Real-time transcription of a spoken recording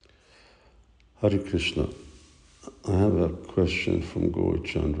Hare Krishna. I have a question from Gaura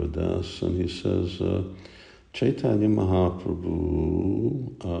Das, and he says, Chaitanya Mahaprabhu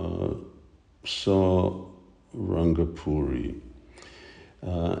saw Raṅga Purī,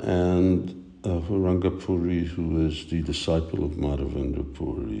 and Raṅga Purī, who is the disciple of Madhavendra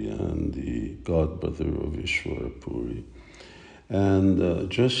Puri and the godbrother of Ishvara Puri.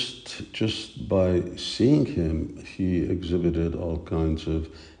 And just by seeing him, he exhibited all kinds of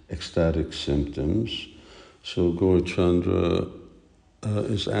ecstatic symptoms. So Gaurachandra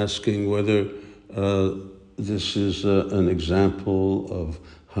is asking whether this is an example of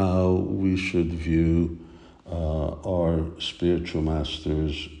how we should view our spiritual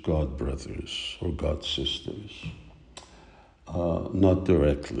masters, God brothers or God sisters. Not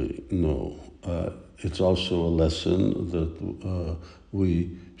directly, no. It's also a lesson that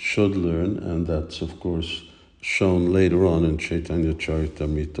we should learn, and that's of course shown later on in Chaitanya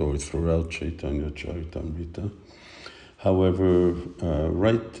Charitamrita or throughout Chaitanya Charitamrita. However,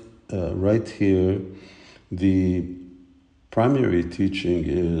 right here, the primary teaching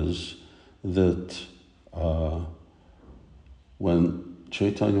is that when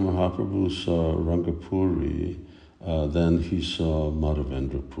Chaitanya Mahaprabhu saw Raṅga Purī, then he saw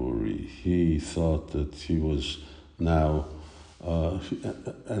Madhavendra Puri. He thought that he was now,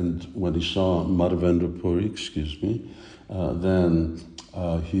 and when he saw Madhavendra Puri, then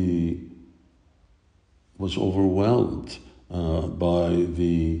he was overwhelmed by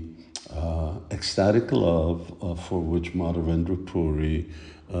the ecstatic love for which Madhavendra Puri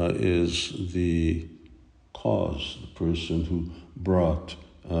is the cause, the person who brought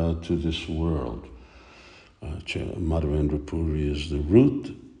to this world. Madhavendra Puri is the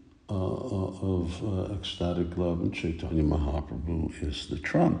root of ecstatic love, and Chaitanya Mahaprabhu is the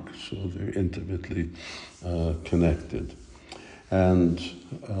trunk, so they're intimately connected. And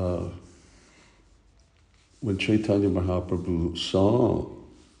when Chaitanya Mahaprabhu saw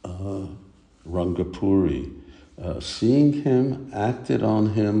Raṅga Purī, seeing him acted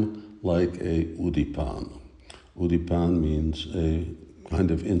on him like a udipan. Udipan means a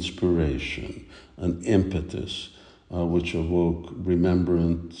kind of inspiration, an impetus, which awoke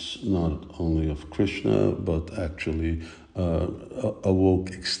remembrance not only of Krishna, but actually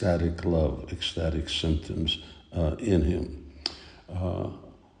awoke ecstatic love, ecstatic symptoms in him.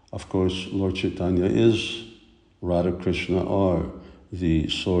 Of course, Lord Chaitanya is Radha Krishna are the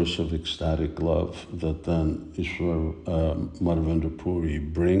source of ecstatic love that then Ishvara Madhavendra Puri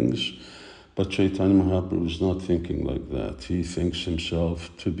brings. But Chaitanya Mahaprabhu is not thinking like that. He thinks himself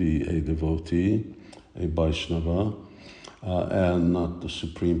to be a devotee, a Vaishnava, and not the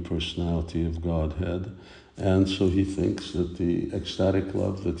Supreme Personality of Godhead. And so he thinks that the ecstatic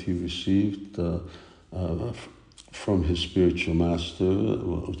love that he received from his spiritual master,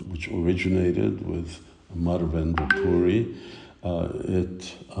 which originated with Madhavendra Puri,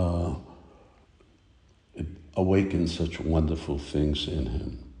 it awakened such wonderful things in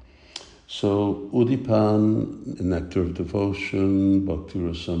him. So Udipan, Nectar of Devotion, Bhakti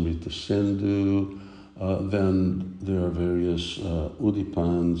Rasamrita Sindhu, then there are various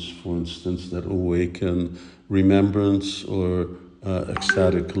Udipans, for instance, that awaken remembrance or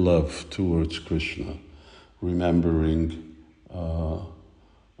ecstatic love towards Krishna, remembering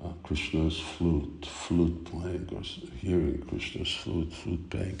Krishna's flute playing, or hearing Krishna's flute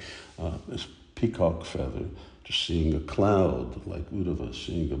playing, this peacock feather, just seeing a cloud, like Uddhava,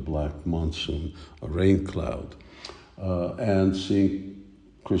 seeing a black monsoon, a rain cloud, and seeing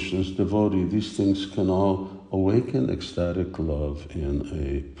Krishna's devotee. These things can all awaken ecstatic love in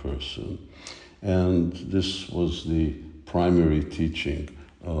a person. And this was the primary teaching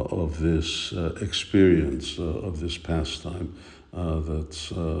of this experience, of this pastime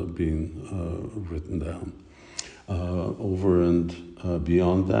that's been written down. Over and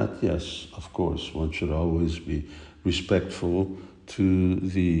beyond that, yes, of course, one should always be respectful to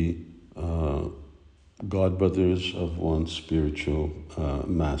the godbrothers of one's spiritual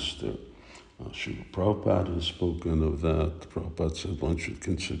master. Srila Prabhupada has spoken of that. Prabhupada said one should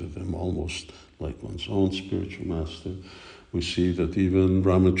consider them almost like one's own spiritual master. We see that even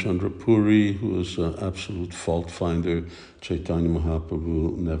Ramachandra Puri, who was an absolute fault finder, Chaitanya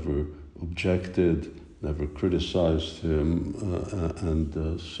Mahaprabhu never objected, never criticized him,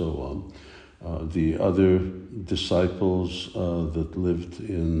 and so on. The other disciples that lived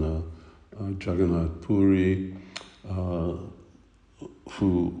in Jagannath Puri,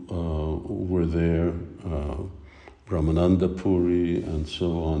 who were there, Brahmananda Puri, and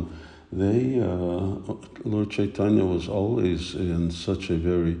so on, Lord Chaitanya was always in such a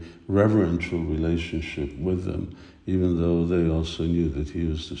very reverential relationship with them, even though they also knew that he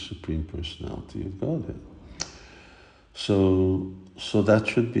was the Supreme Personality of Godhead. So that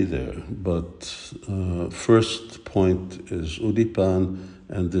should be there. But first point is Udipan,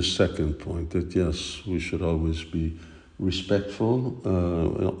 and the second point that yes, we should always be respectful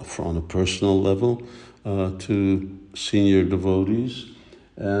on a personal level to senior devotees.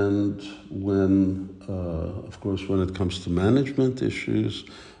 And of course, when it comes to management issues,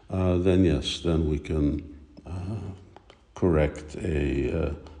 then yes, then we can correct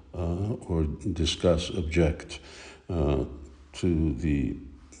or discuss, object to the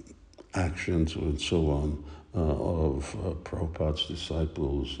actions and so on of Prabhupada's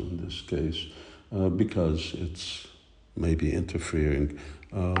disciples in this case, because it's maybe interfering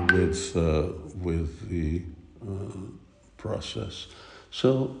with the process.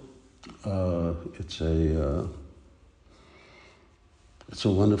 So it's a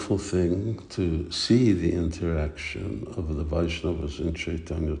wonderful thing to see the interaction of the Vaishnavas in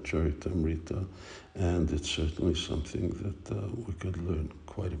Chaitanya Charitamrita, and it's certainly something that we could learn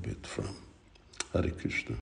quite a bit from. Hare Krishna.